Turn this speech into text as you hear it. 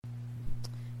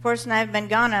Forrest and I have been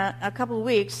gone a couple of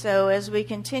weeks, so as we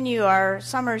continue our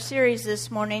summer series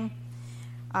this morning,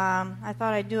 I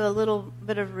thought I'd do a little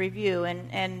bit of review.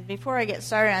 And before I get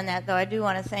started on that, though, I do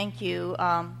want to thank you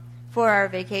for our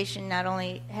vacation, not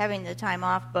only having the time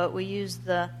off, but we used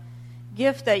the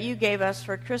gift that you gave us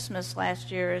for Christmas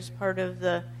last year as part of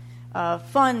the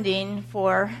funding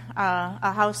for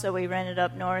a house that we rented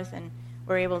up north, and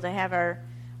we're able to have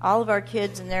all of our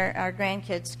kids and our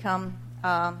grandkids come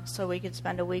so we could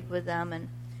spend a week with them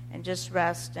and just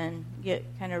rest and get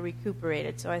kind of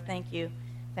recuperated. So I thank you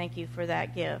for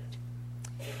that gift.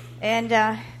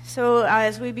 And so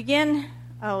as we begin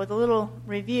with a little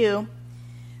review,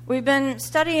 we've been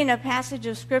studying a passage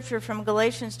of Scripture from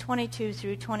Galatians 22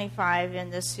 through 25 in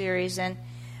this series. And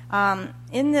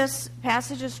in this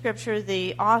passage of Scripture,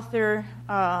 the author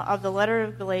of the letter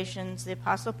of Galatians, the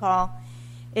Apostle Paul,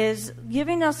 is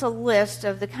giving us a list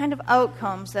of the kind of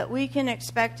outcomes that we can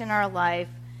expect in our life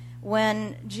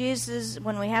when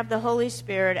we have the Holy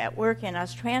Spirit at work in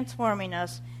us, transforming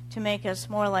us to make us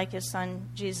more like His Son,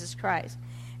 Jesus Christ.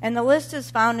 And the list is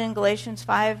found in Galatians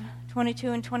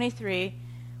 5:22 and 23,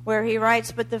 where he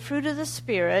writes, "But the fruit of the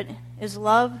Spirit is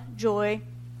love, joy,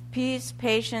 peace,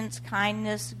 patience,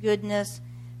 kindness, goodness,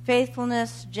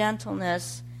 faithfulness,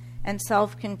 gentleness, and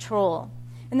self-control."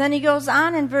 And then he goes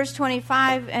on in verse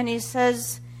 25 and he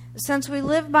says, "Since we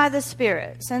live by the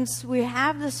Spirit, since we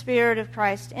have the Spirit of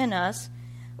Christ in us,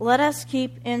 let us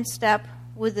keep in step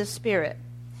with the Spirit."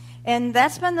 And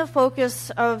that's been the focus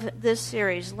of this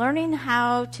series, learning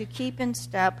how to keep in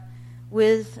step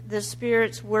with the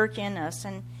Spirit's work in us.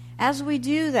 And as we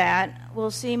do that,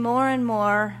 we'll see more and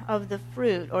more of the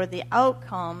fruit or the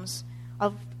outcomes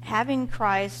of having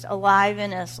Christ alive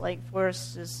in us, like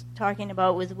Forrest is talking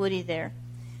about with Woody there.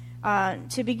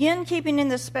 To begin keeping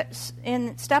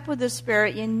in step with the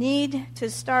Spirit, you need to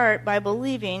start by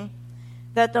believing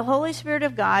that the Holy Spirit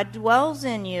of God dwells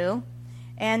in you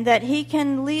and that He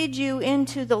can lead you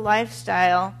into the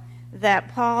lifestyle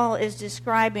that Paul is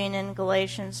describing in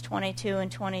Galatians 22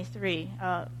 and 23,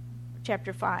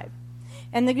 chapter 5.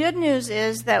 And the good news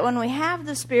is that when we have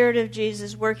the Spirit of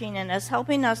Jesus working in us,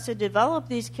 helping us to develop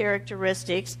these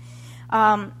characteristics,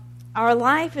 our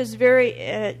life is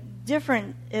very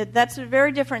different. That's a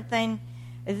very different thing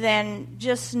than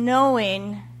just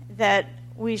knowing that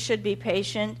we should be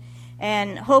patient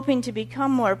and hoping to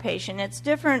become more patient. It's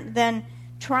different than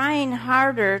trying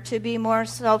harder to be more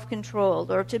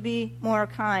self-controlled or to be more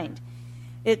kind.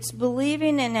 It's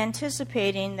believing and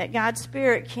anticipating that God's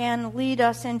Spirit can lead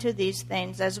us into these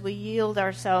things as we yield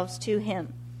ourselves to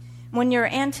Him. When you're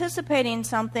anticipating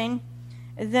something,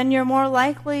 then you're more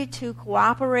likely to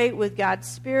cooperate with God's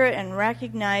Spirit and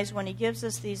recognize when He gives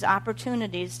us these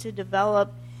opportunities to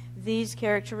develop these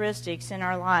characteristics in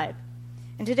our life.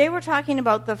 And today we're talking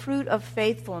about the fruit of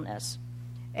faithfulness.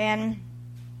 And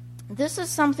this is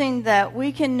something that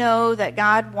we can know that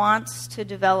God wants to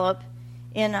develop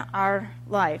in our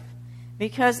life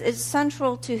because it's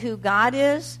central to who God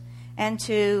is and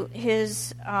to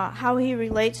His how He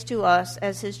relates to us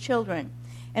as His children.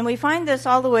 And we find this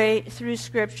all the way through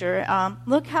Scripture.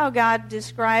 Look how God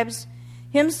describes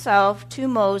Himself to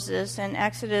Moses in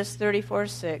Exodus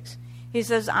 34:6. He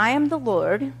says, "I am the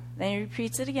Lord," then He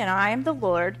repeats it again, "I am the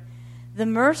Lord, the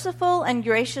merciful and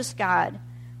gracious God.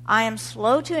 I am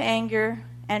slow to anger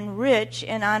and rich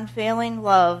in unfailing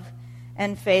love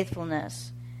and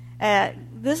faithfulness."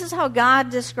 This is how God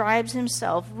describes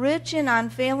Himself, rich in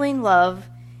unfailing love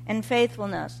and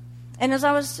faithfulness. And as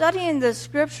I was studying the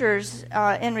Scriptures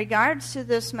in regards to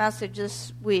this message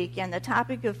this week and the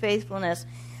topic of faithfulness,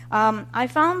 I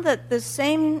found that the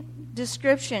same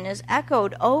description is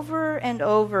echoed over and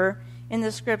over in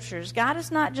the Scriptures. God is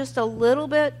not just a little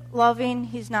bit loving.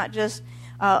 He's not just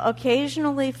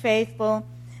occasionally faithful.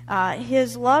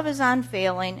 His love is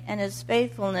unfailing, and His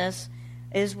faithfulness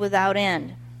is without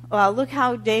end. Look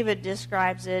how David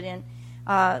describes it in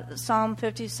Psalm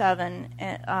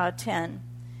 57:10.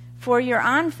 "For your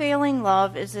unfailing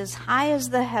love is as high as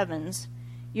the heavens.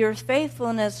 Your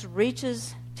faithfulness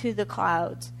reaches to the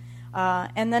clouds."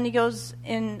 And then he goes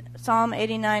in Psalm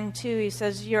 89:2, he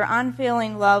says, "Your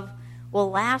unfailing love will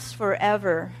last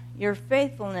forever. Your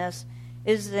faithfulness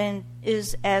is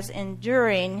as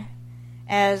enduring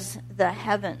as the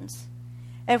heavens."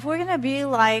 If we're going to be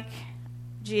like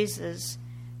Jesus,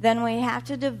 then we have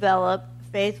to develop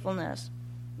faithfulness.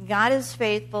 God is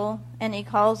faithful, and He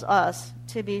calls us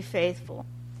to be faithful.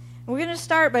 We're going to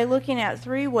start by looking at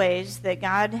 3 ways that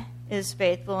God is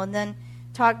faithful, and then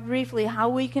talk briefly how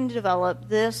we can develop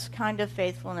this kind of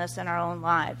faithfulness in our own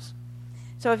lives.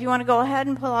 So if you want to go ahead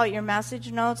and pull out your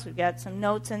message notes, we've got some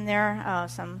notes in there,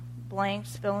 some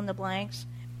blanks, fill in the blanks.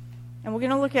 And we're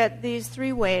going to look at these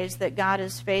 3 ways that God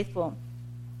is faithful.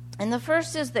 And the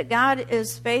first is that God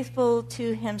is faithful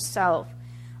to himself.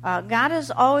 God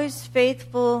is always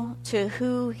faithful to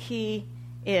who he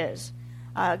is.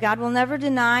 God will never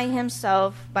deny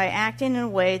himself by acting in a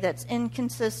way that's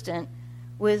inconsistent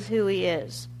with who he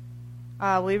is.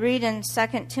 We read in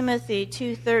 2 Timothy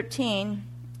 2:13,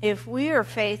 if we are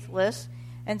faithless,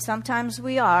 and sometimes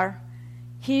we are,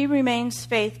 he remains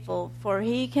faithful, for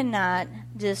he cannot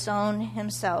disown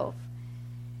himself.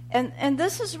 And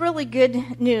this is really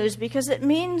good news, because it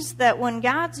means that when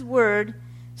God's word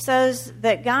says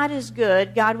that God is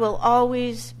good, God will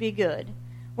always be good.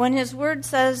 When his word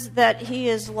says that he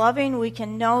is loving, we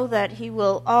can know that he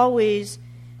will always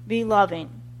be loving.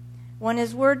 When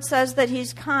his word says that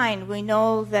he's kind, we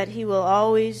know that he will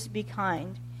always be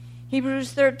kind.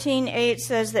 Hebrews 13:8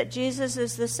 says that Jesus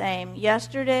is the same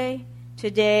yesterday,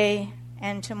 today,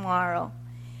 and tomorrow.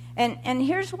 And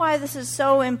here's why this is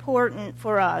so important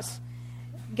for us.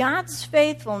 God's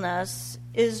faithfulness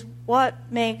is what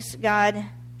makes God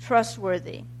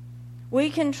trustworthy.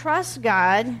 We can trust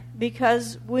God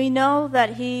because we know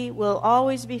that he will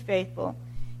always be faithful.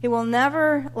 He will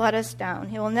never let us down.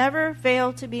 He will never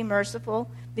fail to be merciful,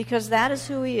 because that is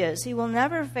who he is. He will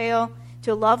never fail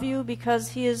to love you, because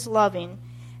he is loving.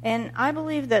 And I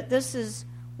believe that this is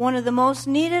one of the most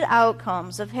needed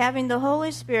outcomes of having the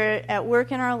Holy Spirit at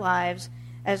work in our lives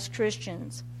as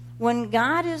Christians. When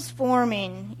God is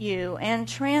forming you and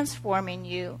transforming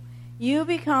you, you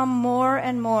become more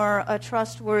and more a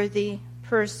trustworthy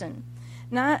person.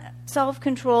 Not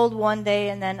self-controlled one day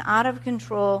and then out of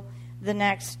control the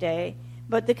next day,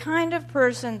 but the kind of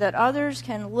person that others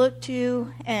can look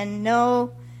to and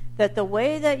know that the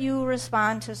way that you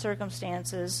respond to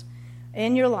circumstances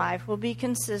in your life will be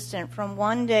consistent from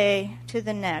one day to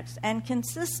the next, and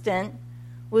consistent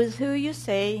with who you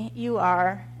say you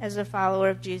are as a follower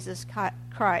of Jesus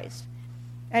Christ.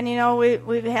 And you know,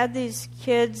 we've had these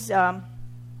kids,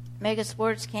 Mega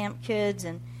Sports Camp kids,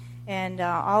 and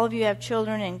all of you have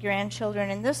children and grandchildren,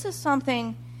 and this is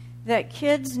something that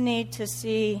kids need to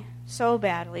see so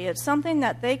badly. It's something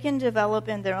that they can develop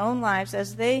in their own lives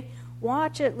as they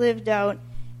watch it lived out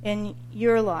in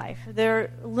your life.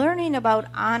 They're learning about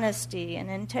honesty and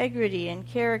integrity and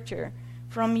character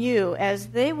from you as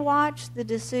they watch the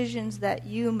decisions that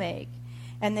you make,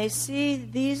 and they see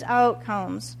these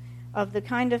outcomes of the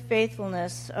kind of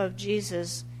faithfulness of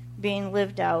Jesus being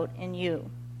lived out in you.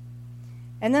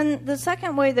 And then the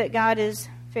second way that God is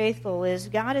faithful is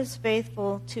God is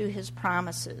faithful to his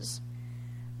promises.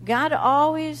 God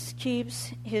always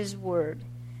keeps his word.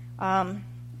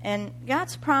 And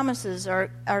God's promises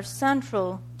are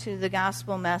central to the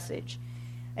gospel message.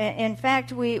 In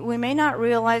fact, we may not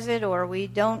realize it, or we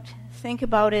don't think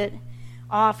about it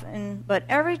often, but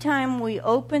every time we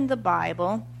open the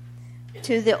Bible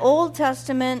to the Old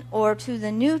Testament or to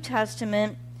the New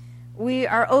Testament, we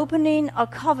are opening a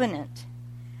covenant.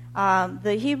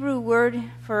 The Hebrew word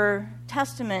for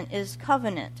testament is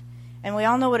covenant. And we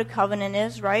all know what a covenant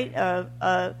is, right?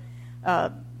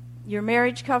 Your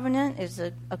marriage covenant is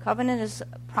a covenant is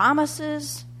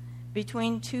promises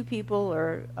between two people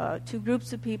or two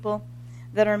groups of people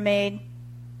that are made.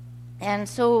 And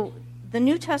so the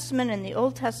New Testament and the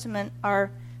Old Testament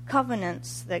are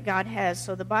covenants that God has.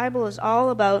 So the Bible is all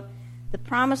about the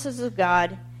promises of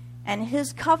God and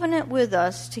his covenant with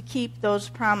us to keep those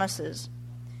promises.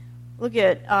 Look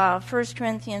at 1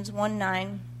 Corinthians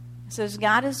 1:9. It says,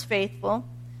 God is faithful,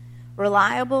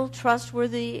 reliable,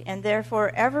 trustworthy, and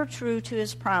therefore ever true to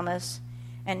his promise,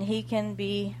 and he can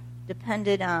be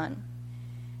depended on.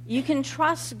 You can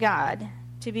trust God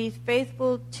to be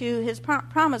faithful to his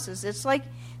promises. It's like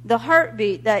the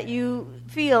heartbeat that you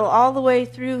feel all the way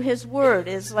through his word.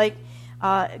 It's like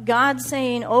God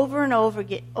saying over and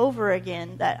over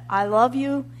again that I love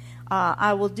you,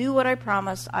 I will do what I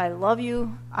promise, I love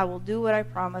you, I will do what I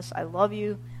promise, I love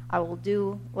you, I will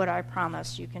do what I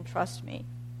promise. You can trust me.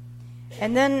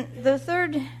 And then the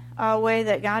third way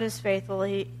that God is faithful,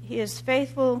 he is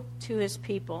faithful to his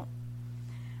people.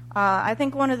 I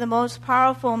think one of the most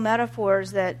powerful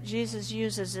metaphors that Jesus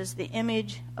uses is the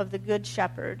image of the Good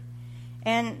Shepherd.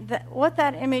 And what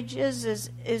that image is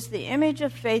the image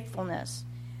of faithfulness.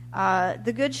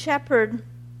 The Good Shepherd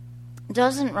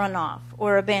doesn't run off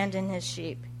or abandon his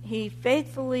sheep. He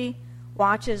faithfully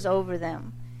watches over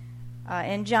them.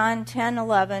 In John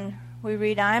 10:11, we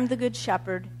read, I am the Good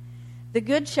Shepherd. The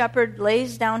Good Shepherd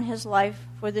lays down his life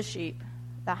for the sheep.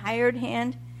 The hired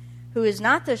hand, who is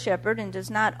not the shepherd and does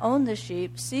not own the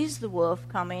sheep, sees the wolf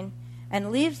coming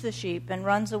and leaves the sheep and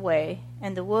runs away,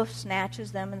 and the wolf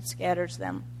snatches them and scatters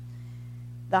them.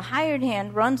 The hired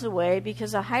hand runs away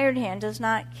because a hired hand does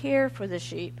not care for the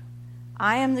sheep.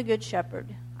 I am the good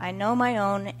shepherd. I know my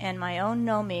own, and my own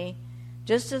know me,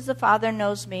 just as the Father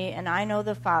knows me, and I know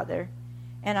the Father,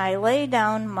 and I lay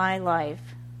down my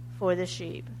life for the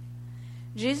sheep.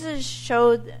 Jesus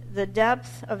showed the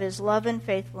depth of his love and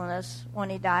faithfulness when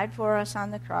he died for us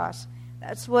on the cross.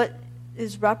 That's what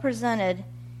is represented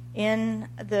in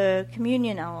the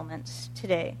communion elements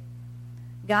today.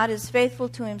 God is faithful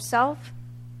to himself,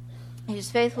 he's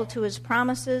faithful to his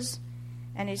promises,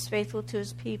 and he's faithful to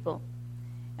his people.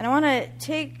 And I want to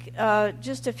take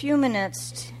just a few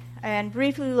minutes and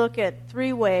briefly look at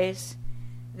 3 ways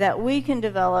that we can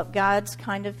develop God's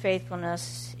kind of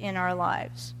faithfulness in our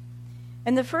lives.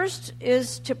 And the first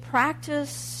is to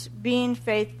practice being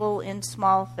faithful in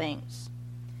small things.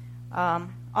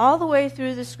 All the way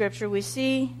through the Scripture, we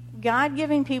see God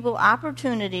giving people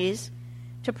opportunities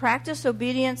to practice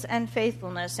obedience and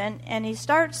faithfulness. And he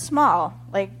starts small,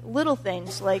 like little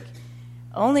things, like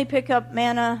only pick up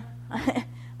manna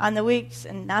on the weeks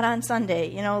and not on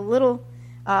Sunday. Little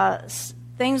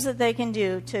things that they can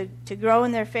do to grow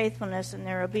in their faithfulness and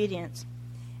their obedience.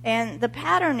 And the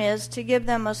pattern is to give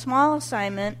them a small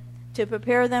assignment to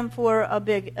prepare them for a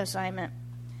big assignment.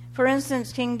 For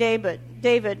instance, King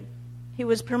David, he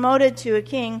was promoted to a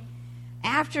king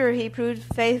after he proved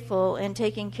faithful in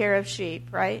taking care of sheep,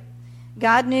 right?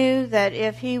 God knew that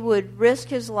if he would risk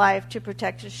his life to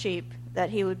protect his sheep,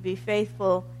 that he would be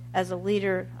faithful as a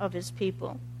leader of his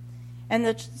people. And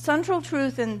the central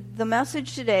truth in the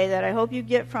message today that I hope you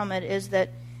get from it is that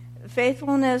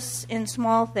faithfulness in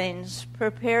small things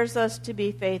prepares us to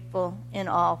be faithful in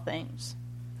all things.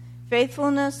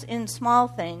 Faithfulness in small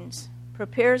things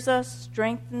prepares us,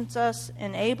 strengthens us,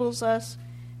 enables us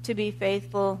to be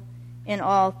faithful in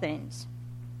all things.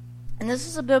 And this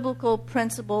is a biblical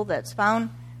principle that's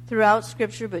found throughout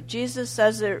Scripture, but Jesus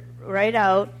says it right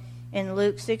out in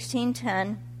Luke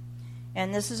 16:10.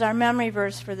 And this is our memory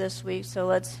verse for this week, so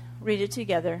let's read it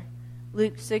together.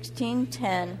 Luke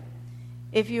 16:10.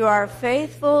 If you are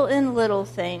faithful in little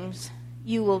things,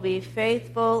 you will be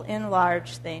faithful in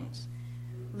large things.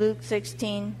 Luke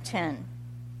 16:10.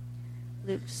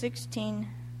 Luke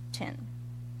 16:10.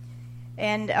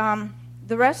 And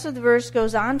the rest of the verse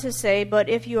goes on to say, but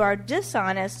if you are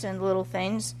dishonest in little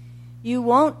things, you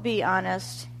won't be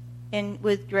honest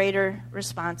with greater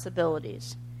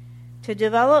responsibilities. To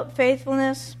develop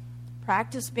faithfulness,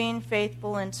 practice being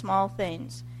faithful in small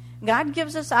things. God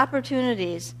gives us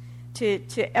opportunities to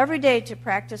every day to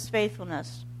practice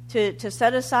faithfulness, to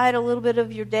set aside a little bit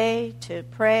of your day, to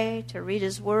pray, to read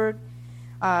his word.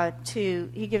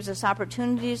 He gives us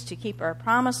opportunities to keep our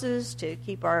promises, to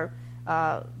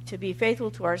be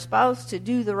faithful to our spouse, to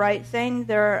do the right thing.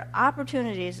 There are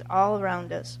opportunities all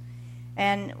around us.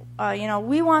 And,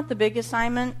 we want the big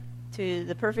assignment to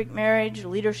the perfect marriage,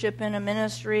 leadership in a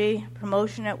ministry,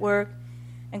 promotion at work.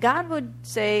 And God would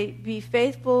say, be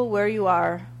faithful where you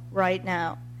are right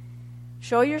now.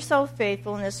 Show yourself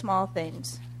faithful in the small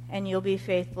things, and you'll be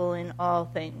faithful in all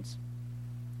things.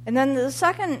 And then the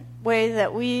second way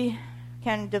that we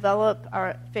can develop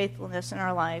our faithfulness in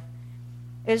our life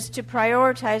is to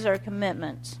prioritize our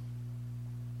commitments.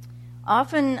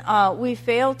 Often we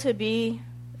fail to be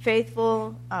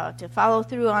faithful, to follow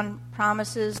through on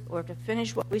promises or to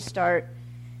finish what we start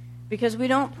because we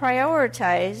don't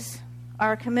prioritize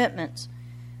our commitments.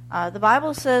 The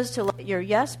Bible says to let your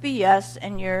yes be yes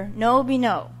and your no be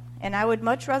no. And I would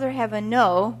much rather have a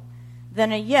no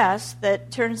than a yes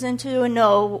that turns into a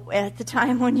no at the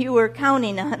time when you were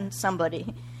counting on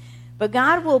somebody. But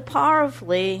God will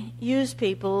powerfully use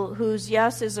people whose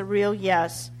yes is a real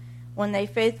yes when they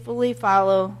faithfully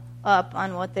follow up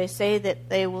on what they say that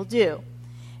they will do.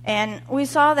 And we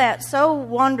saw that so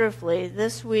wonderfully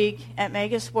this week at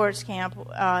Mega Sports Camp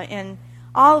in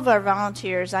all of our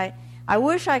volunteers. I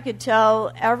wish I could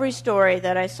tell every story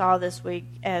that I saw this week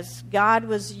as God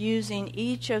was using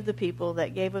each of the people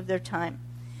that gave of their time.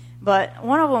 But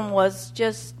one of them was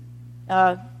just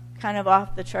kind of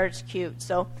off the charts cute.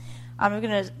 So I'm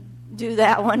going to do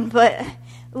that one. But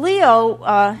Leo,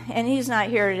 and he's not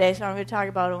here today, so I'm going to talk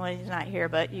about him when he's not here,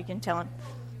 but you can tell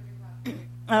him.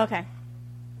 Okay.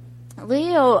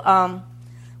 Leo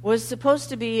was supposed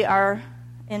to be our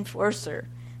enforcer.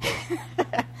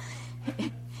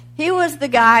 He was the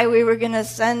guy we were going to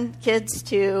send kids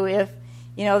to if,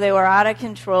 they were out of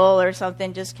control or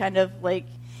something, just kind of like,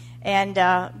 and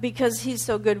because he's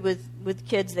so good with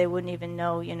kids, they wouldn't even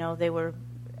know, they were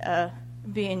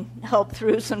being helped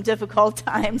through some difficult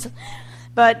times.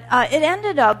 But it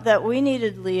ended up that we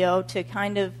needed Leo to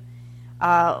kind of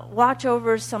watch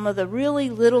over some of the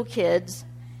really little kids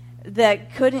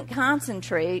that couldn't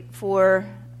concentrate for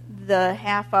the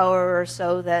half hour or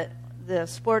so that the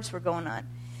sports were going on.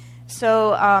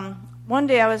 So one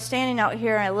day I was standing out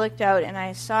here and I looked out and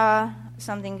I saw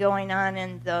something going on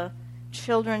in the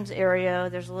children's area.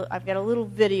 I've got a little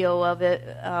video of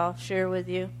it I'll share with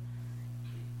you.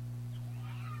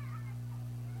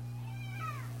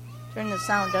 Turn the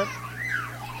sound up.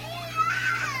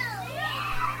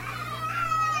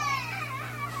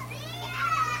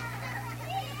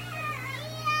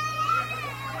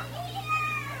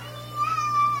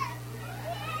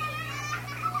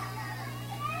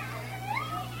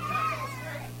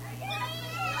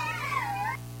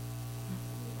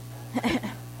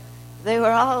 They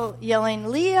were all yelling,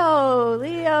 "Leo,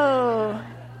 Leo."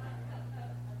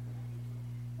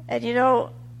 And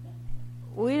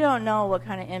we don't know what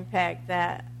kind of impact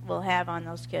that will have on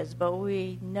those kids, but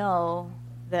we know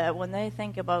that when they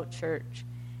think about church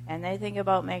and they think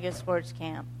about Mega Sports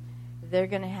Camp, they're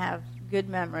going to have good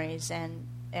memories, and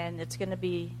it's going to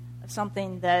be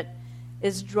something that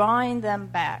is drawing them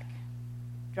back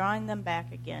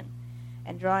again,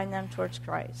 and drawing them towards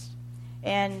Christ.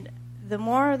 And the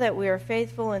more that we are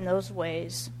faithful in those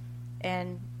ways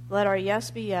and let our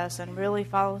yes be yes and really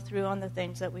follow through on the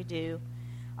things that we do,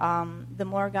 the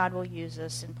more God will use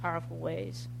us in powerful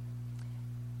ways.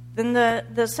 Then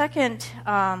the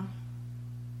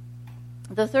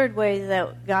third way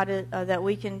that that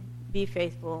we can be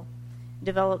faithful,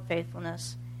 develop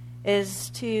faithfulness, is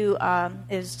to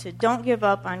don't give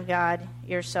up on God,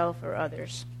 yourself, or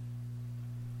others.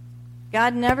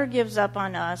 God never gives up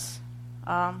on us.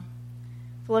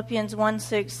 Philippians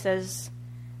 1:6 says,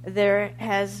 "There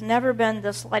has never been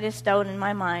the slightest doubt in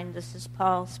my mind," this is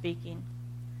Paul speaking,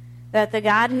 "that the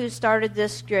God who started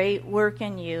this great work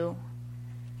in you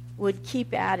would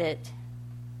keep at it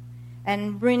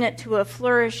and bring it to a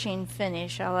flourishing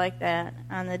finish," I like that,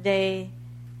 "on the day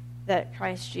that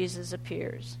Christ Jesus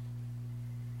appears."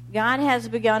 God has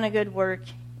begun a good work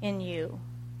in you,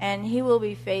 and He will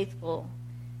be faithful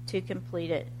to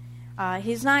complete it.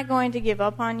 He's not going to give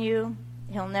up on you.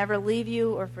 He'll never leave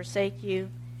you or forsake you.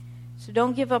 So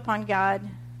don't give up on God.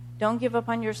 Don't give up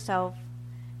on yourself.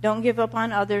 Don't give up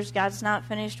on others. God's not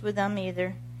finished with them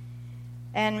either.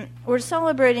 And we're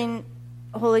celebrating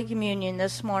Holy Communion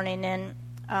this morning, and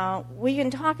we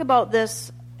can talk about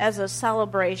this as a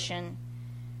celebration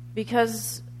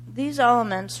because these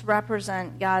elements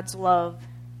represent God's love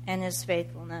and His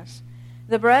faithfulness.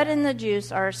 The bread and the juice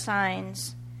are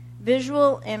signs,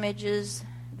 visual images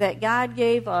that God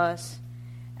gave us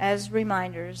as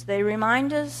reminders. They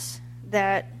remind us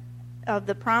that of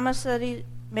the promise that He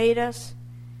made us,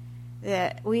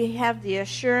 that we have the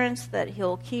assurance that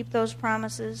He'll keep those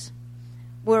promises.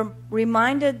 We're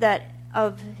reminded that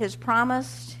of His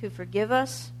promise to forgive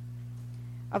us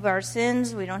of our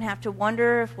sins. We don't have to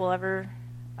wonder if we'll ever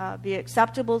be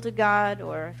acceptable to God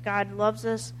or if God loves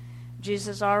us.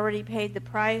 Jesus already paid the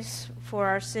price for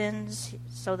our sins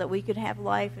so that we could have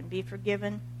life and be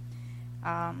forgiven.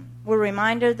 We're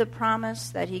reminded of the promise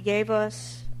that He gave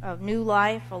us of new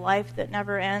life, a life that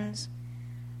never ends.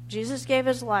 Jesus gave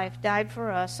His life, died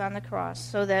for us on the cross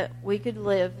so that we could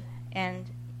live and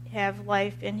have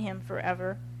life in Him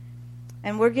forever.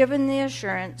 And we're given the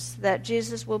assurance that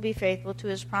Jesus will be faithful to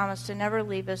His promise to never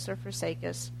leave us or forsake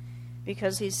us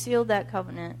because He sealed that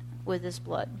covenant with His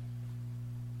blood.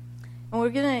 And we're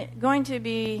going to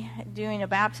be doing a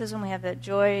baptism. We have that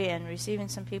joy and receiving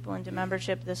some people into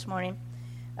membership this morning.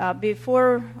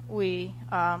 Before we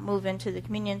move into the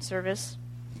communion service,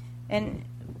 and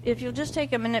if you'll just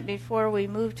take a minute before we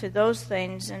move to those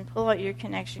things and pull out your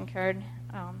connection card,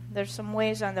 there's some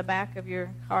ways on the back of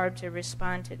your card to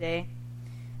respond today.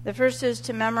 The first is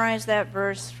to memorize that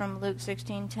verse from Luke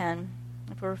 16:10.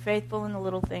 If we're faithful in the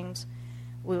little things,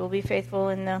 we will be faithful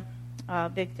in the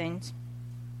big things.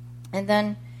 And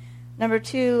then, number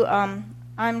 2,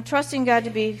 I'm trusting God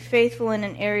to be faithful in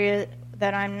an area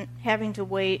that I'm having to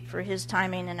wait for His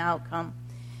timing and outcome.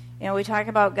 We talk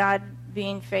about God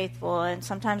being faithful, and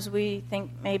sometimes we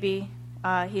think maybe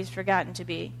He's forgotten to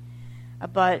be.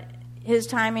 But His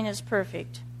timing is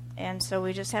perfect, and so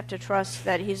we just have to trust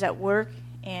that He's at work,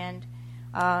 and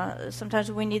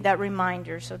sometimes we need that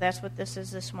reminder. So that's what this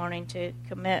is this morning, to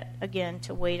commit again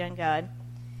to wait on God.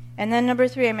 And then number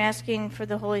 3, I'm asking for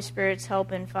the Holy Spirit's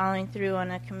help in following through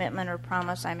on a commitment or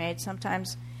promise I made.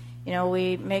 Sometimes,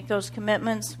 we make those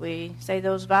commitments, we say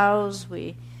those vows,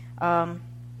 we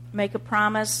make a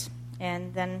promise,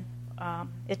 and then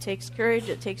it takes courage,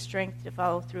 it takes strength to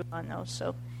follow through on those.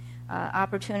 So,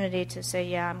 opportunity to say,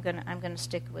 yeah, I'm gonna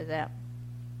stick with that.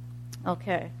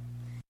 Okay.